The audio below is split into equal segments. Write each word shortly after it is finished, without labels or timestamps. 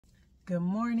Good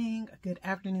morning, good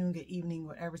afternoon, good evening,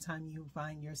 whatever time you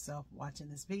find yourself watching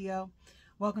this video.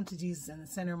 Welcome to Jesus in the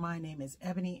Center. My name is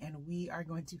Ebony, and we are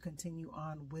going to continue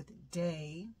on with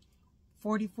day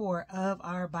 44 of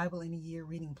our Bible in a Year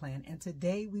reading plan. And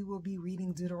today we will be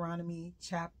reading Deuteronomy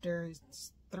chapters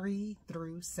 3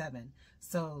 through 7.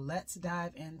 So let's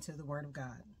dive into the Word of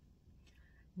God.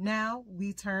 Now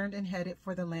we turned and headed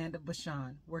for the land of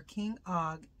Bashan, where King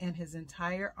Og and his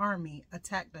entire army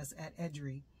attacked us at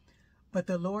Edrei. But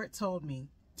the Lord told me,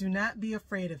 "Do not be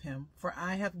afraid of him, for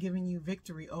I have given you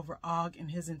victory over Og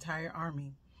and his entire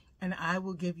army, and I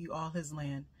will give you all his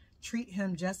land. Treat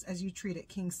him just as you treated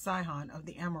King Sihon of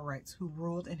the Amorites, who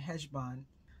ruled in Heshbon."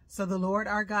 So the Lord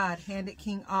our God handed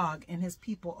King Og and his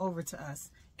people over to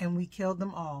us, and we killed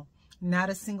them all. Not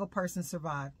a single person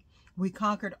survived. We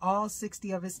conquered all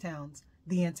 60 of his towns,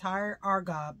 the entire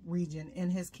Argob region in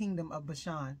his kingdom of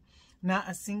Bashan. Not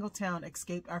a single town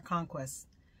escaped our conquests.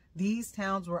 These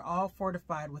towns were all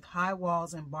fortified with high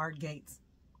walls and barred gates.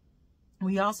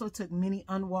 We also took many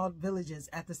unwalled villages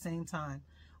at the same time.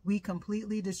 We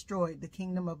completely destroyed the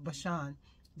kingdom of Bashan,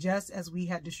 just as we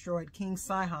had destroyed King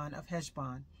Sihon of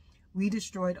Heshbon. We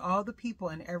destroyed all the people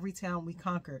in every town we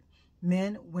conquered,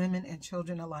 men, women, and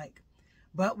children alike.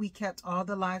 But we kept all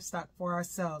the livestock for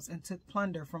ourselves and took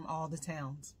plunder from all the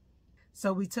towns.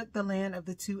 So we took the land of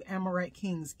the two Amorite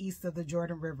kings east of the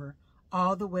Jordan River,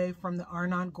 all the way from the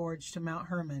Arnon Gorge to Mount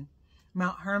Hermon.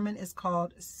 Mount Hermon is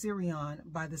called Sirion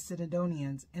by the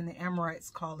Sidonians, and the Amorites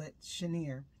call it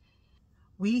Shinir.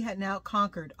 We had now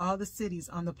conquered all the cities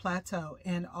on the plateau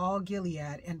and all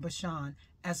Gilead and Bashan,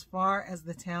 as far as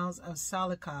the towns of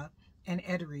Salecah and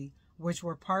Edrei, which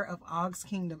were part of Og's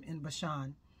kingdom in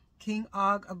Bashan. King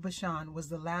Og of Bashan was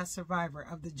the last survivor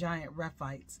of the giant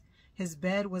Rephites. His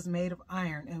bed was made of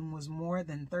iron and was more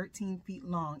than 13 feet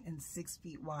long and 6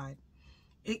 feet wide.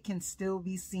 It can still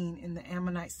be seen in the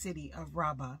Ammonite city of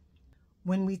Rabbah.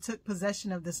 When we took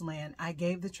possession of this land, I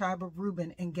gave the tribe of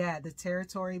Reuben and Gad the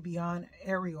territory beyond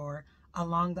Arior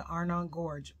along the Arnon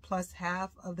Gorge, plus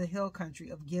half of the hill country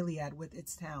of Gilead with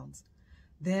its towns.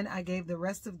 Then I gave the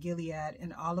rest of Gilead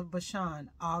and all of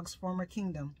Bashan, Og's former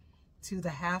kingdom, to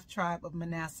the half-tribe of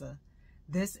Manasseh.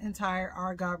 This entire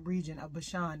Argob region of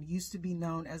Bashan used to be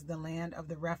known as the land of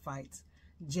the Rephites.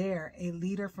 Jair, a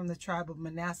leader from the tribe of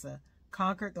Manasseh,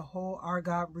 conquered the whole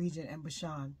Argob region and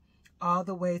Bashan, all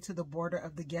the way to the border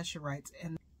of the Geshurites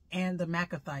and the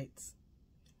Maccathites.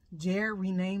 Jair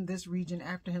renamed this region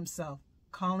after himself,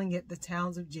 calling it the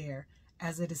towns of Jair,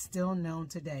 as it is still known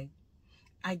today.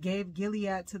 I gave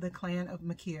Gilead to the clan of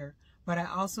Machir, but I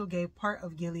also gave part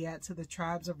of Gilead to the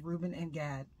tribes of Reuben and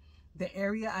Gad. The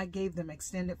area I gave them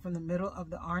extended from the middle of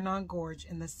the Arnon Gorge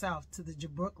in the south to the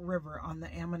Jabbok River on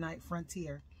the Ammonite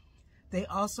frontier. They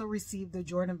also received the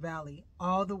Jordan Valley,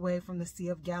 all the way from the Sea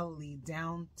of Galilee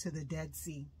down to the Dead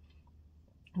Sea,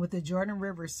 with the Jordan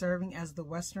River serving as the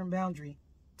western boundary.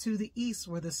 To the east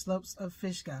were the slopes of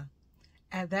Pisgah.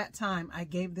 At that time I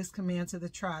gave this command to the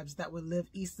tribes that would live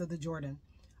east of the Jordan.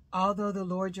 Although the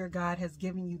Lord your God has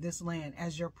given you this land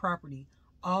as your property,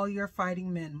 all your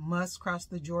fighting men must cross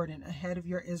the Jordan ahead of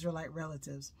your Israelite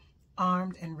relatives,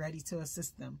 armed and ready to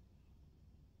assist them.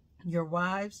 Your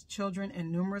wives, children,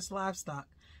 and numerous livestock,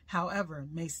 however,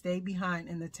 may stay behind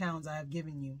in the towns I have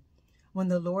given you. When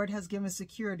the Lord has given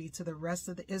security to the rest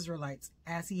of the Israelites,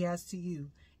 as he has to you,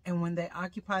 and when they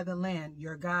occupy the land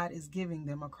your God is giving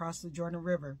them across the Jordan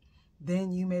River,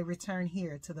 then you may return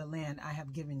here to the land I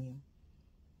have given you.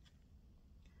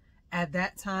 At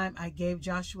that time I gave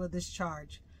Joshua this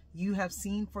charge: You have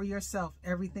seen for yourself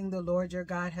everything the Lord your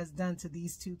God has done to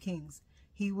these two kings.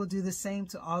 He will do the same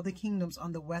to all the kingdoms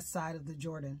on the west side of the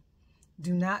Jordan.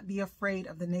 Do not be afraid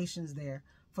of the nations there,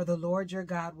 for the Lord your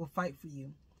God will fight for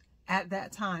you. At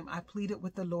that time I pleaded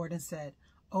with the Lord and said,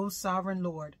 O sovereign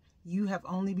Lord, you have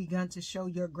only begun to show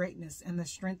your greatness and the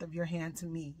strength of your hand to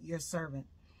me, your servant.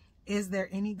 Is there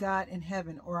any God in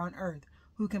heaven or on earth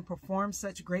who can perform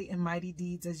such great and mighty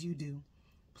deeds as you do?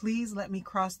 Please let me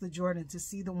cross the Jordan to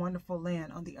see the wonderful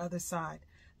land on the other side,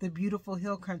 the beautiful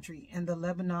hill country and the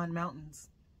Lebanon mountains.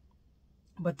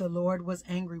 But the Lord was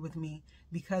angry with me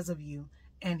because of you,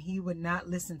 and he would not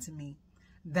listen to me.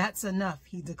 That's enough,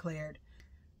 he declared.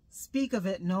 Speak of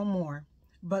it no more,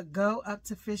 but go up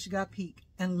to Pisgah Peak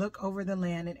and look over the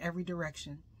land in every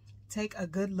direction. Take a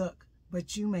good look,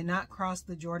 but you may not cross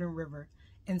the Jordan River.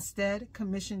 Instead,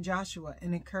 commission Joshua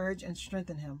and encourage and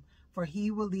strengthen him, for he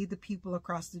will lead the people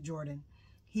across the Jordan.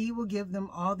 He will give them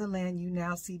all the land you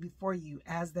now see before you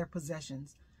as their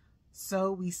possessions.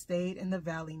 So we stayed in the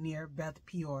valley near Beth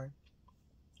Peor.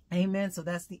 Amen. So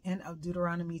that's the end of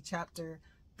Deuteronomy chapter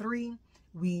 3.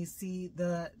 we see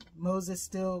Moses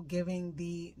still giving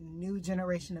the new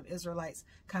generation of Israelites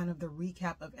kind of the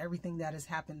recap of everything that has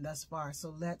happened thus far.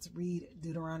 So let's read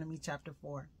Deuteronomy chapter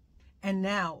 4. And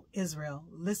now, Israel,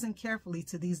 listen carefully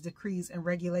to these decrees and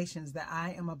regulations that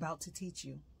I am about to teach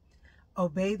you.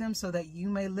 Obey them so that you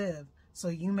may live, so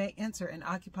you may enter and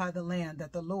occupy the land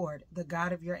that the Lord, the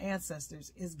God of your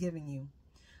ancestors, is giving you.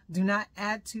 Do not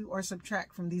add to or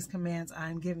subtract from these commands I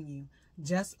am giving you.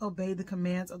 Just obey the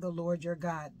commands of the Lord your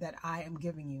God that I am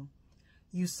giving you.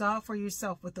 You saw for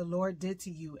yourself what the Lord did to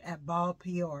you at Baal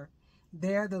Peor.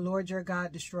 There the Lord your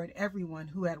God destroyed everyone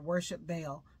who had worshipped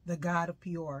Baal, the god of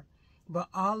Peor. But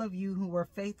all of you who were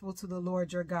faithful to the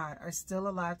Lord your God are still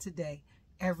alive today,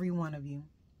 every one of you.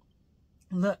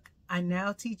 Look, I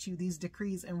now teach you these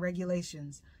decrees and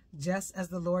regulations, just as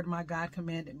the Lord my God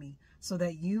commanded me, so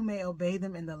that you may obey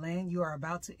them in the land you are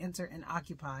about to enter and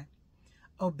occupy.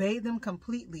 Obey them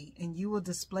completely, and you will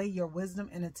display your wisdom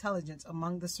and intelligence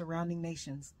among the surrounding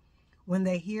nations. When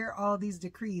they hear all these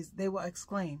decrees, they will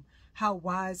exclaim, "How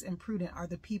wise and prudent are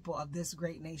the people of this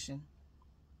great nation."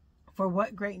 For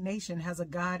what great nation has a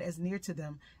God as near to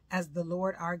them as the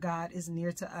Lord our God is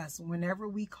near to us whenever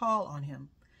we call on him?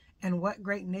 And what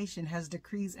great nation has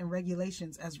decrees and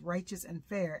regulations as righteous and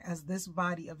fair as this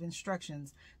body of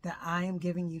instructions that I am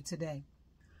giving you today?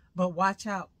 But watch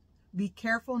out. Be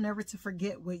careful never to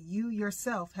forget what you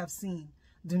yourself have seen.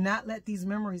 Do not let these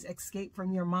memories escape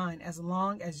from your mind as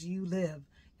long as you live,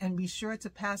 and be sure to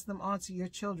pass them on to your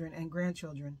children and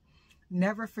grandchildren.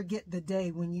 Never forget the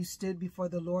day when you stood before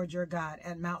the Lord your God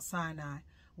at Mount Sinai,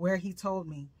 where he told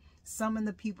me, "Summon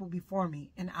the people before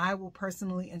me, and I will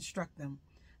personally instruct them.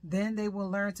 Then they will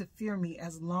learn to fear me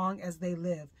as long as they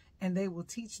live, and they will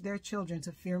teach their children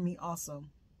to fear me also."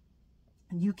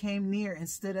 You came near and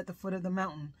stood at the foot of the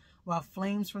mountain, while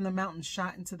flames from the mountain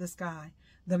shot into the sky.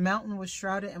 The mountain was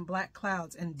shrouded in black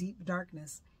clouds and deep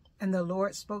darkness, and the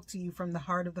Lord spoke to you from the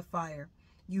heart of the fire.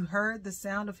 You heard the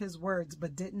sound of his words,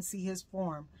 but didn't see his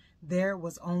form. There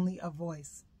was only a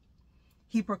voice.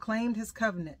 He proclaimed his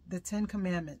covenant, the 10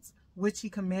 Commandments, which he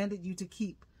commanded you to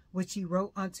keep, which he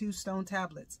wrote on 2 stone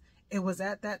tablets. It was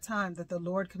at that time that the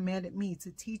Lord commanded me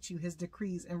to teach you his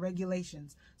decrees and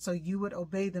regulations, so you would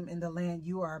obey them in the land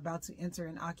you are about to enter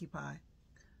and occupy.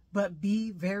 But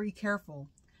be very careful.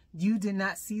 You did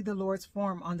not see the Lord's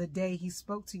form on the day he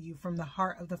spoke to you from the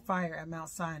heart of the fire at Mount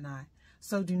Sinai.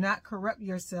 So do not corrupt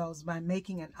yourselves by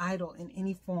making an idol in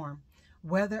any form,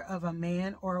 whether of a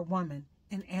man or a woman,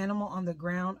 an animal on the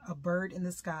ground, a bird in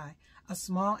the sky, a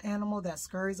small animal that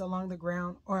scurries along the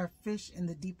ground, or a fish in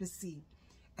the deepest sea.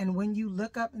 And when you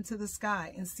look up into the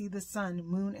sky and see the sun,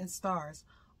 moon, and stars,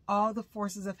 all the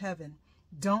forces of heaven,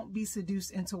 don't be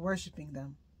seduced into worshiping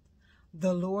them.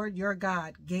 The Lord your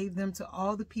God gave them to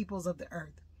all the peoples of the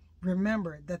earth.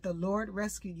 Remember that the Lord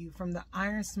rescued you from the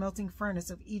iron smelting furnace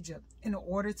of Egypt in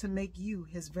order to make you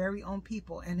his very own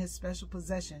people and his special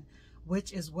possession,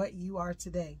 which is what you are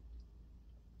today.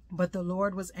 But the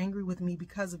Lord was angry with me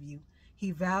because of you.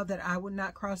 He vowed that I would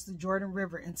not cross the Jordan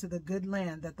River into the good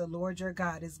land that the Lord your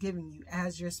God is giving you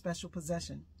as your special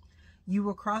possession. You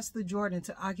will cross the Jordan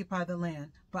to occupy the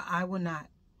land, but I will not.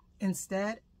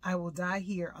 Instead, I will die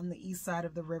here on the east side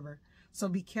of the river. So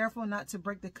be careful not to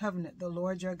break the covenant the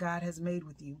Lord your God has made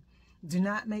with you. Do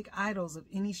not make idols of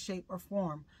any shape or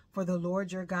form, for the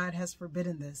Lord your God has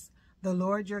forbidden this. The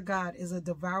Lord your God is a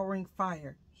devouring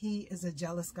fire. He is a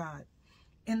jealous God.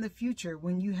 In the future,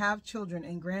 when you have children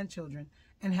and grandchildren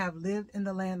and have lived in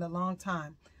the land a long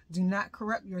time, do not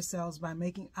corrupt yourselves by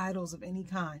making idols of any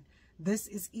kind. This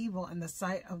is evil in the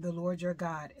sight of the Lord your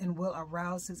God and will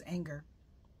arouse his anger.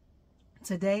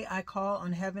 Today I call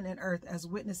on heaven and earth as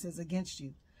witnesses against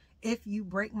you. If you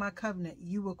break my covenant,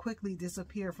 you will quickly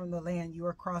disappear from the land you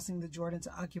are crossing the Jordan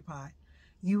to occupy.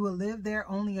 You will live there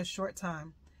only a short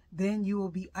time. Then you will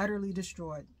be utterly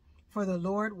destroyed. For the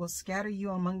Lord will scatter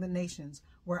you among the nations,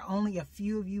 where only a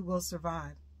few of you will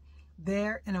survive.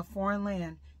 There, in a foreign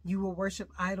land, you will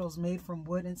worship idols made from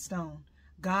wood and stone,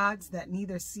 gods that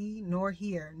neither see nor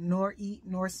hear, nor eat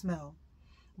nor smell.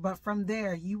 But from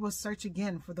there you will search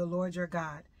again for the Lord your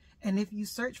God, and if you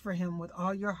search for him with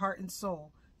all your heart and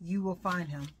soul, you will find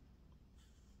him.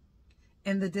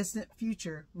 In the distant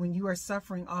future, when you are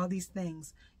suffering all these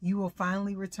things, you will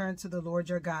finally return to the Lord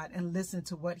your God and listen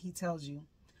to what he tells you.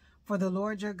 For the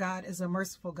Lord your God is a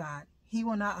merciful God. He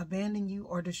will not abandon you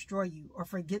or destroy you or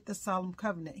forget the solemn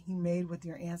covenant he made with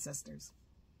your ancestors.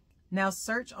 Now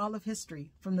search all of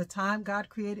history, from the time God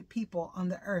created people on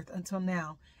the earth until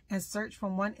now, and search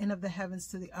from one end of the heavens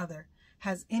to the other.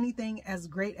 Has anything as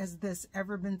great as this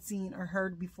ever been seen or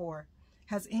heard before?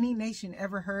 Has any nation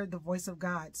ever heard the voice of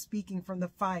God speaking from the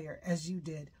fire as you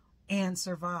did and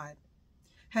survived?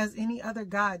 Has any other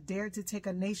God dared to take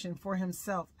a nation for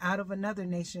himself out of another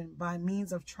nation by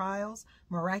means of trials,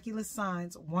 miraculous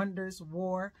signs, wonders,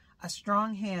 war, a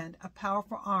strong hand, a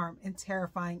powerful arm, and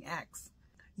terrifying acts?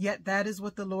 Yet that is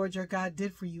what the Lord your God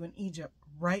did for you in Egypt,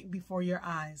 right before your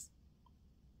eyes.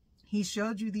 He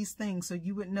showed you these things so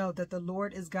you would know that the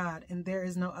Lord is God and there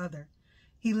is no other.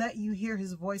 He let you hear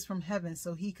his voice from heaven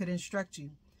so he could instruct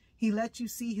you. He let you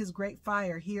see his great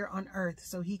fire here on earth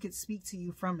so he could speak to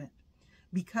you from it.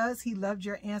 Because he loved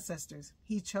your ancestors,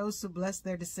 he chose to bless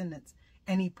their descendants,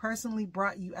 and he personally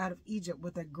brought you out of Egypt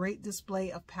with a great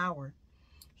display of power.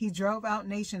 He drove out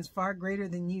nations far greater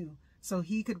than you, so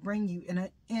he could bring you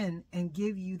in and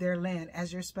give you their land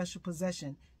as your special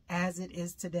possession, as it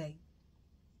is today.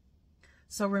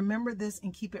 So remember this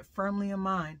and keep it firmly in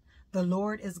mind. The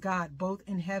Lord is God, both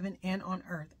in heaven and on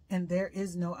earth, and there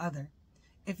is no other.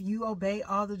 If you obey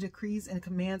all the decrees and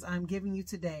commands I am giving you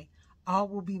today, all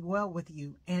will be well with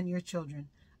you and your children.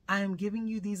 I am giving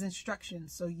you these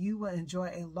instructions so you will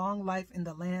enjoy a long life in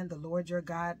the land the Lord your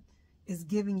God is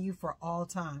giving you for all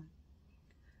time.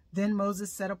 Then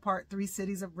Moses set apart 3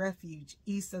 cities of refuge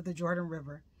east of the Jordan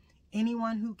River.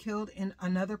 Anyone who killed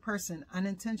another person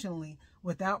unintentionally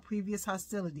without previous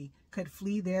hostility could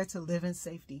flee there to live in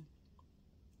safety.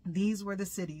 These were the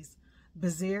cities: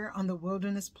 Bezer on the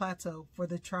wilderness plateau for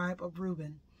the tribe of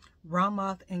Reuben,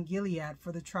 Ramoth and Gilead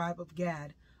for the tribe of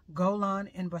Gad, Golan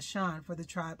and Bashan for the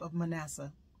tribe of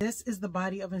Manasseh. This is the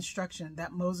body of instruction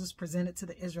that Moses presented to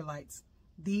the Israelites.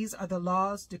 These are the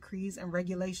laws, decrees, and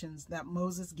regulations that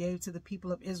Moses gave to the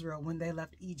people of Israel when they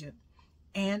left Egypt,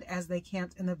 and as they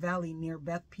camped in the valley near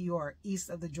Beth Peor, east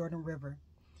of the Jordan River.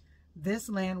 This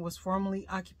land was formerly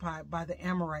occupied by the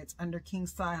Amorites under King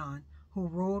Sihon, who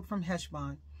ruled from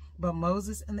Heshbon. But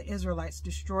Moses and the Israelites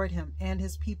destroyed him and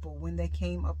his people when they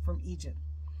came up from Egypt.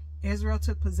 Israel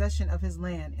took possession of his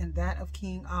land and that of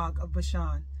King Og of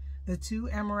Bashan, the 2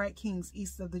 Amorite kings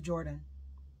east of the Jordan.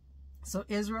 So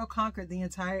Israel conquered the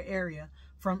entire area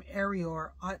from Aroer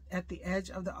at the edge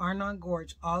of the Arnon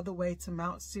Gorge all the way to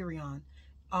Mount Sirion,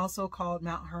 also called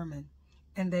Mount Hermon.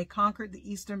 And they conquered the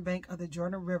eastern bank of the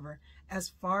Jordan River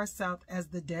as far south as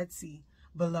the Dead Sea,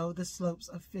 below the slopes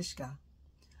of Fishka.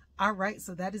 All right,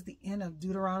 so that is the end of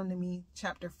Deuteronomy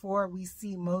chapter 4. We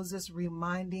see Moses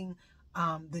reminding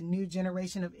the new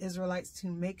generation of Israelites to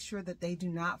make sure that they do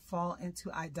not fall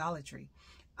into idolatry.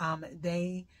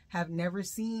 They have never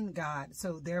seen God,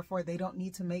 so therefore they don't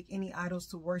need to make any idols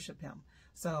to worship him.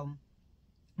 So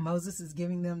Moses is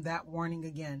giving them that warning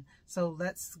again. So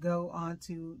let's go on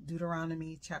to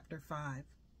Deuteronomy chapter 5.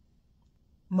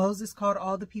 Moses called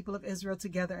all the people of Israel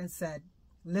together and said,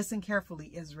 "Listen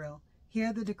carefully, Israel.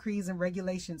 Hear the decrees and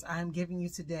regulations I am giving you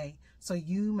today, so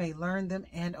you may learn them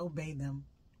and obey them.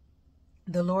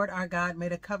 The Lord our God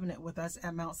made a covenant with us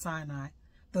at Mount Sinai.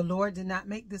 The Lord did not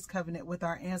make this covenant with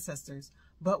our ancestors,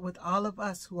 but with all of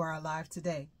us who are alive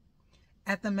today.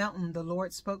 At the mountain, the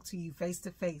Lord spoke to you face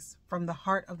to face from the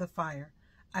heart of the fire.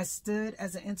 I stood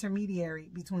as an intermediary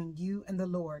between you and the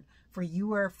Lord, for you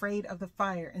were afraid of the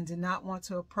fire and did not want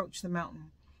to approach the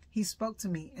mountain. He spoke to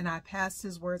me, and I passed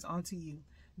his words on to you.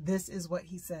 This is what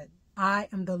he said. I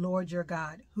am the Lord your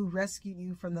God, who rescued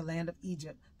you from the land of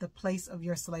Egypt, the place of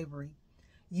your slavery.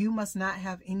 You must not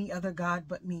have any other God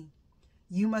but me.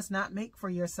 You must not make for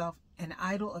yourself an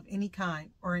idol of any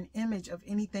kind, or an image of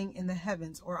anything in the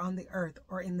heavens or on the earth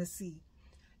or in the sea.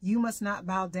 You must not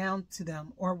bow down to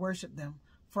them or worship them,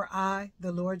 for I,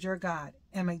 the Lord your God,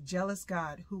 am a jealous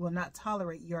God who will not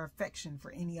tolerate your affection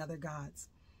for any other gods.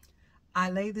 I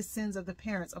lay the sins of the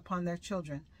parents upon their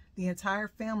children. The entire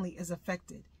family is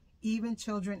affected, even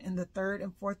children in the 3rd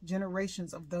and 4th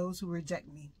generations of those who reject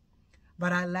me.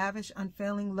 But I lavish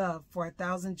unfailing love for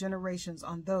 1,000 generations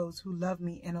on those who love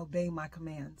me and obey my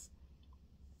commands.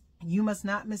 You must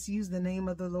not misuse the name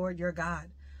of the Lord your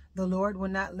God. The Lord will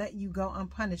not let you go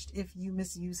unpunished if you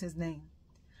misuse his name.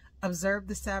 Observe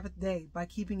the Sabbath day by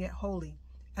keeping it holy,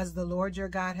 as the Lord your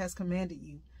God has commanded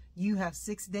you. You have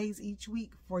 6 days each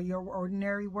week for your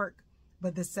ordinary work,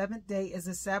 but the 7th day is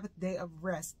a Sabbath day of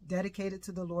rest dedicated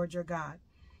to the Lord your God.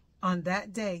 On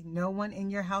that day, no one in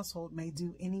your household may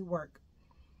do any work.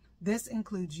 This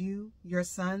includes you, your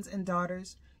sons and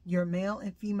daughters, your male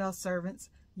and female servants,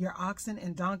 your oxen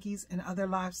and donkeys and other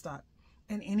livestock,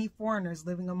 and any foreigners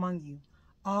living among you.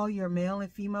 All your male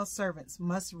and female servants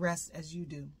must rest as you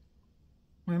do.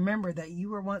 Remember that you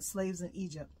were once slaves in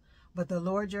Egypt, but the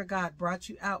Lord your God brought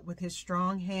you out with his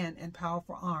strong hand and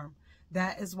powerful arm.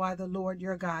 That is why the Lord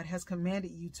your God has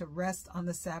commanded you to rest on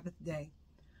the Sabbath day.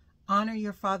 Honor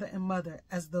your father and mother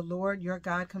as the Lord your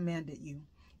God commanded you.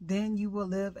 Then you will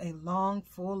live a long,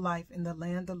 full life in the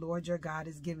land the Lord your God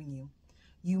is giving you.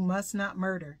 You must not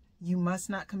murder. You must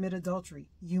not commit adultery.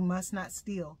 You must not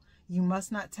steal. You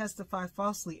must not testify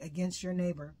falsely against your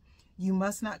neighbor. You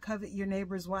must not covet your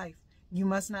neighbor's wife. You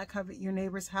must not covet your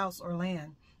neighbor's house or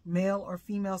land, male or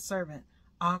female servant,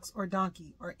 ox or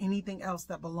donkey, or anything else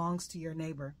that belongs to your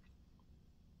neighbor.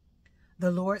 The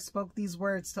Lord spoke these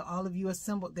words to all of you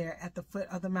assembled there at the foot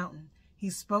of the mountain. He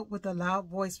spoke with a loud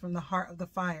voice from the heart of the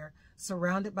fire,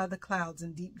 surrounded by the clouds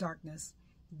in deep darkness.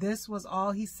 This was all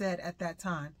he said at that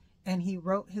time, and he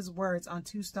wrote his words on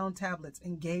 2 stone tablets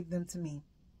and gave them to me.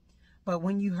 But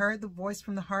when you heard the voice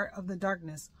from the heart of the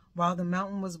darkness, while the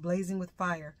mountain was blazing with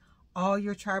fire, all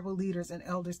your tribal leaders and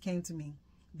elders came to me.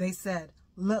 They said,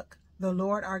 "Look, the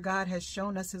Lord our God has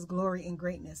shown us his glory and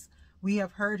greatness. We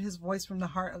have heard his voice from the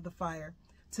heart of the fire.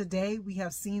 Today we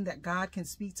have seen that God can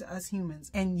speak to us humans,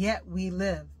 and yet we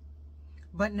live.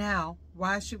 But now,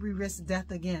 why should we risk death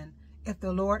again? If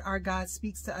the Lord our God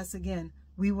speaks to us again,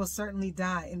 we will certainly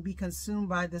die and be consumed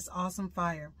by this awesome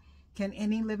fire. Can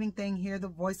any living thing hear the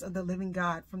voice of the living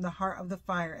God from the heart of the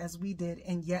fire as we did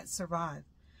and yet survive?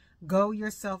 Go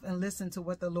yourself and listen to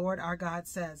what the Lord our God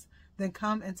says. Then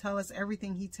come and tell us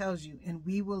everything he tells you, and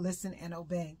we will listen and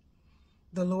obey."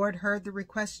 The Lord heard the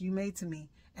request you made to me,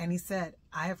 and he said,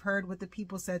 "I have heard what the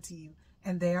people said to you,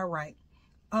 and they are right.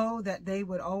 Oh, that they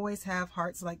would always have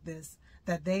hearts like this,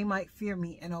 that they might fear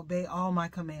me and obey all my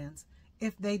commands.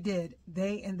 If they did,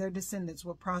 they and their descendants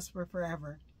would prosper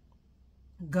forever.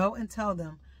 Go and tell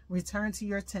them, return to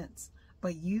your tents,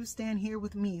 but you stand here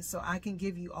with me so I can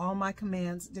give you all my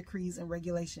commands, decrees, and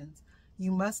regulations.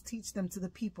 You must teach them to the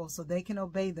people so they can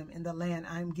obey them in the land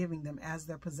I am giving them as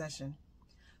their possession."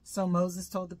 So Moses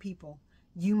told the people,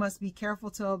 "You must be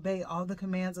careful to obey all the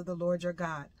commands of the Lord your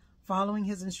God, following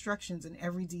his instructions in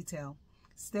every detail.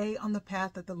 Stay on the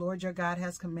path that the Lord your God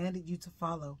has commanded you to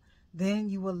follow. Then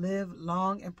you will live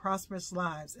long and prosperous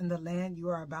lives in the land you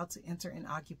are about to enter and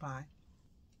occupy."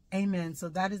 Amen. So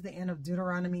that is the end of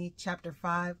Deuteronomy chapter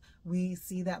 5. We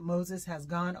see that Moses has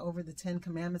gone over the 10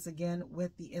 commandments again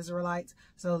with the Israelites.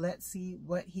 So let's see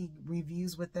what he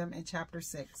reviews with them in chapter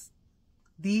 6.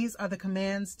 These are the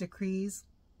commands, decrees,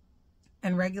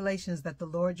 and regulations that the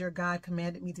Lord your God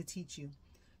commanded me to teach you.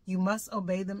 You must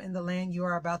obey them in the land you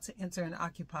are about to enter and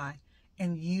occupy,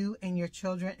 and you and your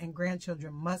children and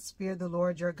grandchildren must fear the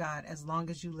Lord your God as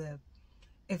long as you live.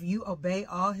 If you obey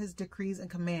all his decrees and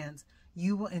commands,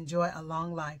 you will enjoy a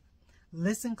long life.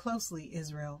 Listen closely,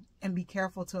 Israel, and be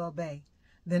careful to obey.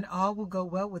 Then all will go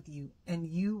well with you, and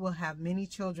you will have many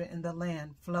children in the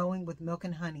land flowing with milk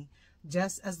and honey,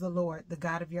 just as the Lord, the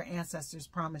God of your ancestors,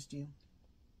 promised you.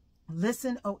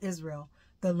 Listen, O Israel,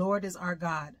 the Lord is our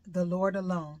God, the Lord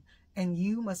alone, and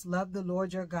you must love the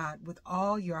Lord your God with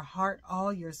all your heart,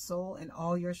 all your soul, and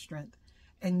all your strength.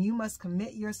 And you must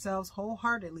commit yourselves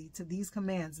wholeheartedly to these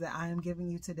commands that I am giving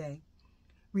you today.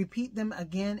 Repeat them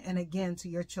again and again to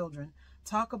your children.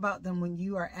 Talk about them when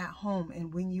you are at home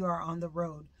and when you are on the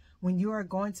road, when you are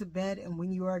going to bed and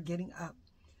when you are getting up.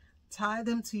 Tie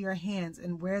them to your hands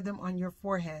and wear them on your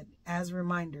forehead as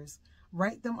reminders.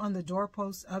 Write them on the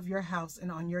doorposts of your house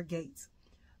and on your gates.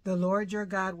 The Lord your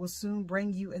God will soon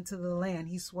bring you into the land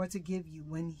he swore to give you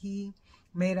when he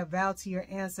made a vow to your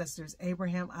ancestors,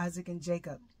 Abraham, Isaac, and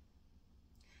Jacob.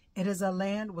 It is a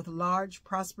land with large,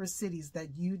 prosperous cities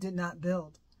that you did not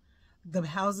build. The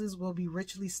houses will be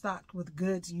richly stocked with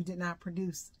goods you did not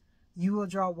produce. You will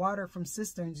draw water from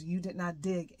cisterns you did not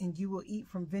dig, and you will eat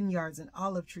from vineyards and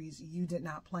olive trees you did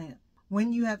not plant.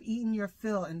 When you have eaten your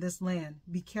fill in this land,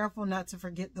 be careful not to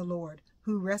forget the Lord,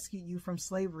 who rescued you from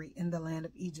slavery in the land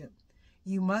of Egypt.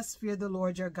 You must fear the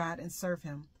Lord your God and serve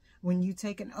him. When you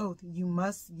take an oath, you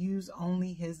must use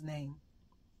only his name.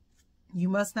 You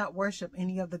must not worship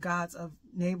any of the gods of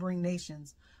neighboring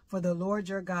nations, for the Lord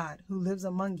your God, who lives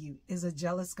among you, is a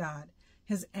jealous God.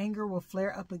 His anger will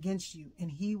flare up against you,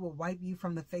 and he will wipe you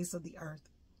from the face of the earth.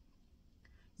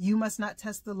 You must not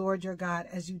test the Lord your God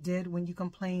as you did when you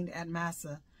complained at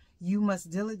Massah. You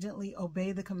must diligently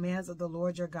obey the commands of the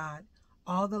Lord your God,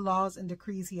 all the laws and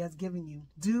decrees he has given you.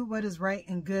 Do what is right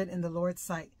and good in the Lord's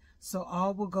sight, so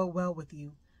all will go well with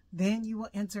you. Then you will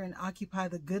enter and occupy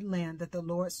the good land that the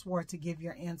Lord swore to give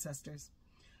your ancestors.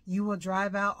 You will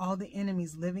drive out all the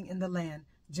enemies living in the land,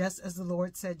 just as the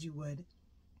Lord said you would.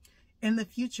 In the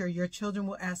future, your children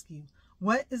will ask you,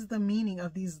 what is the meaning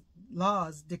of these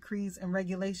laws, decrees, and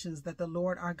regulations that the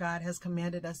Lord our God has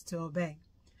commanded us to obey?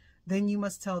 Then you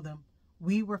must tell them,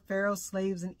 we were Pharaoh's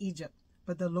slaves in Egypt,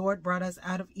 but the Lord brought us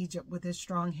out of Egypt with his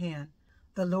strong hand.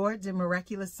 The Lord did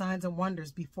miraculous signs and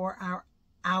wonders before our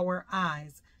our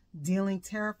eyes, dealing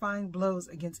terrifying blows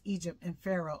against Egypt and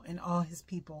Pharaoh and all his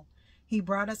people. He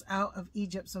brought us out of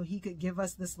Egypt so he could give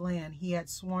us this land he had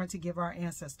sworn to give our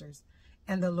ancestors.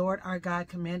 And the Lord our God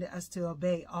commanded us to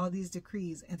obey all these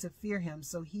decrees and to fear him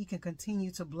so he can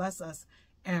continue to bless us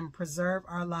and preserve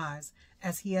our lives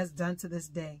as he has done to this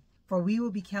day. For we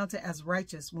will be counted as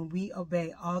righteous when we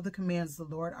obey all the commands the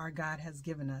Lord our God has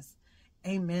given us.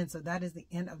 Amen. So that is the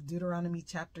end of Deuteronomy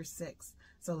chapter 6.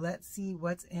 So let's see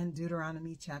what's in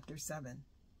Deuteronomy chapter 7.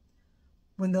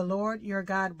 When the Lord your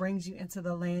God brings you into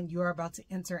the land you are about to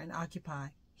enter and occupy,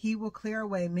 he will clear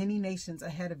away many nations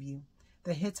ahead of you: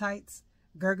 the Hittites,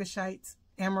 Girgashites,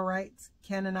 Amorites,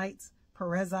 Canaanites,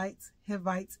 Perizzites,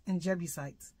 Hivites, and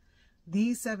Jebusites.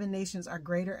 These 7 nations are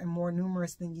greater and more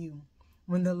numerous than you.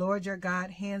 When the Lord your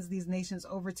God hands these nations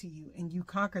over to you and you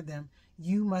conquer them,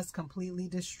 you must completely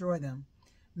destroy them.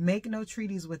 Make no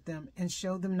treaties with them and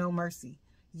show them no mercy.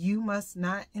 You must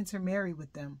not intermarry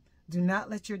with them. Do not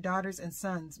let your daughters and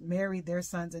sons marry their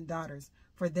sons and daughters,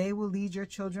 for they will lead your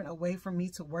children away from me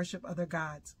to worship other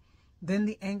gods. Then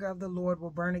the anger of the Lord will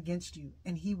burn against you,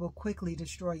 and he will quickly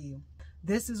destroy you.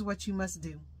 This is what you must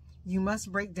do. You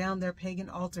must break down their pagan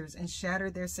altars and shatter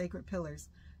their sacred pillars.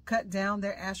 Cut down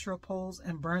their Asherah poles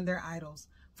and burn their idols,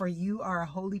 for you are a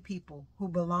holy people who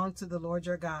belong to the Lord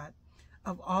your God.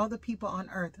 Of all the people on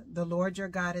earth, the Lord your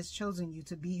God has chosen you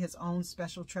to be his own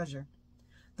special treasure.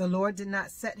 The Lord did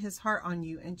not set his heart on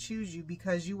you and choose you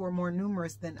because you were more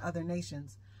numerous than other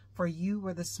nations, for you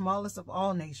were the smallest of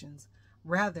all nations.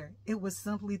 Rather, it was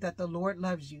simply that the Lord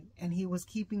loves you, and he was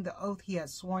keeping the oath he had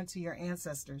sworn to your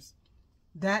ancestors.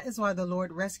 That is why the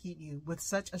Lord rescued you with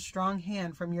such a strong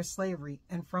hand from your slavery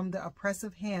and from the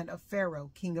oppressive hand of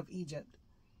Pharaoh, king of Egypt.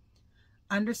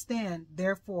 Understand,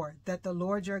 therefore, that the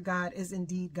Lord your God is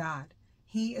indeed God.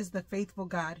 He is the faithful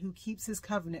God who keeps his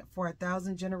covenant for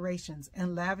 1,000 generations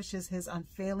and lavishes his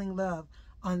unfailing love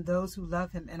on those who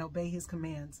love him and obey his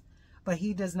commands. But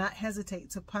he does not hesitate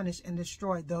to punish and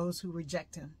destroy those who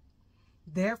reject him.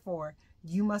 Therefore,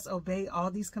 you must obey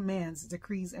all these commands,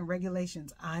 decrees, and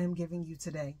regulations I am giving you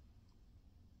today.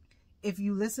 If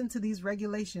you listen to these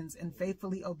regulations and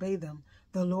faithfully obey them,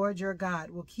 the Lord your God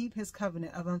will keep his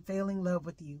covenant of unfailing love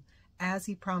with you, as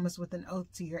he promised with an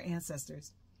oath to your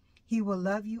ancestors. He will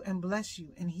love you and bless you,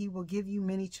 and he will give you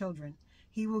many children.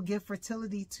 He will give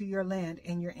fertility to your land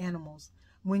and your animals.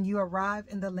 When you arrive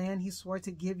in the land he swore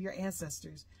to give your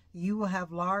ancestors, you will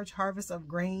have large harvests of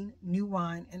grain, new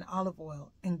wine, and olive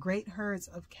oil, and great herds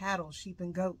of cattle, sheep,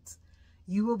 and goats.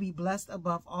 You will be blessed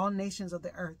above all nations of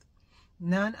the earth.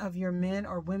 None of your men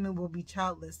or women will be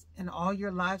childless, and all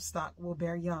your livestock will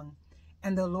bear young.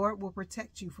 And the Lord will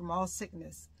protect you from all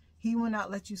sickness. He will not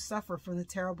let you suffer from the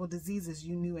terrible diseases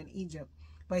you knew in Egypt,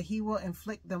 but he will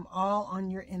inflict them all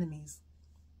on your enemies.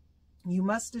 You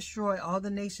must destroy all the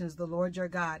nations the Lord your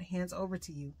God hands over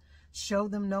to you. Show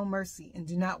them no mercy and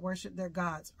do not worship their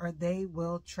gods, or they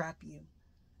will trap you.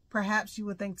 Perhaps you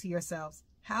will think to yourselves,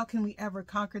 how can we ever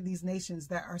conquer these nations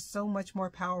that are so much more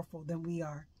powerful than we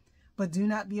are? But do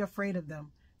not be afraid of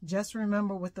them. Just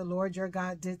remember what the Lord your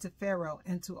God did to Pharaoh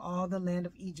and to all the land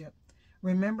of Egypt.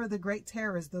 Remember the great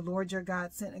terrors the Lord your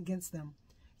God sent against them.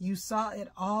 You saw it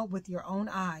all with your own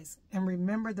eyes, and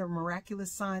remember the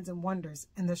miraculous signs and wonders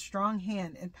and the strong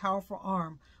hand and powerful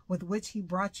arm with which he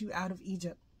brought you out of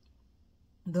Egypt.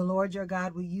 The Lord your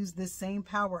God will use this same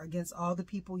power against all the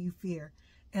people you fear,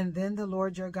 and then the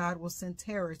Lord your God will send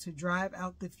terror to drive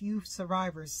out the few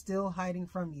survivors still hiding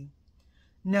from you.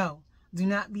 No, do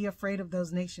not be afraid of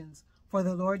those nations, for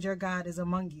the Lord your God is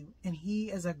among you, and he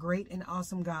is a great and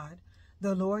awesome God.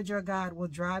 The Lord your God will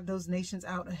drive those nations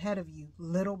out ahead of you,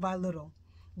 little by little.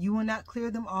 You will not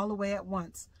clear them all away at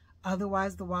once,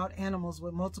 otherwise the wild animals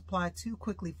would multiply too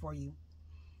quickly for you.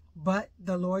 But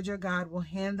the Lord your God will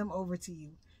hand them over to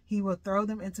you. He will throw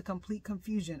them into complete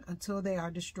confusion until they are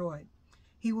destroyed.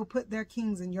 He will put their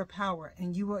kings in your power,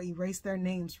 and you will erase their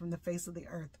names from the face of the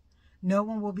earth. No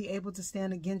one will be able to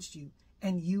stand against you,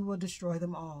 and you will destroy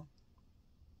them all.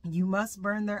 You must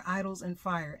burn their idols in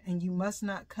fire, and you must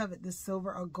not covet the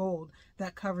silver or gold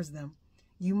that covers them.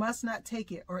 You must not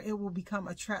take it, or it will become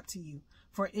a trap to you,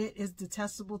 for it is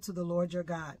detestable to the Lord your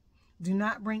God. Do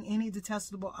not bring any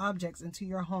detestable objects into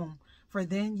your home, for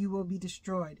then you will be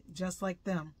destroyed, just like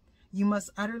them. You must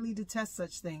utterly detest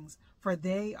such things, for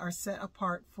they are set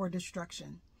apart for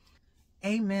destruction.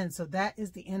 Amen. So that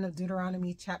is the end of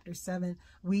Deuteronomy chapter 7.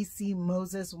 We see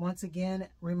Moses once again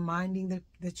reminding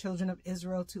the children of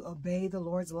Israel to obey the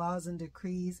Lord's laws and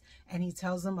decrees. And he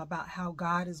tells them about how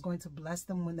God is going to bless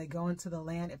them when they go into the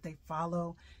land if they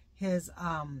follow his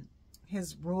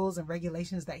his rules and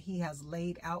regulations that he has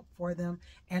laid out for them,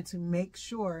 and to make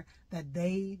sure that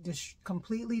they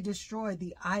completely destroy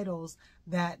the idols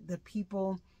that the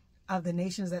people of the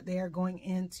nations that they are going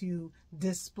in to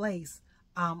displace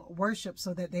worship,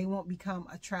 so that they won't become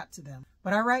a trap to them.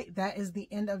 But all right, that is the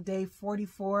end of day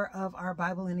 44 of our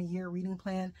Bible in a Year reading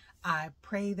plan. I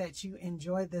pray that you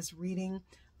enjoyed this reading.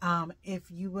 If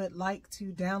you would like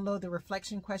to download the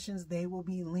reflection questions, they will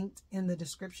be linked in the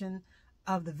description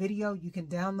of the video. You can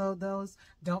download those.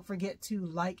 Don't forget to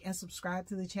like and subscribe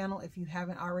to the channel if you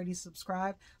haven't already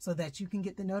subscribed, so that you can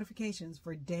get the notifications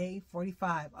for day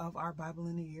 45 of our Bible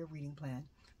in a Year reading plan.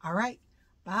 All right,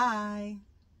 bye.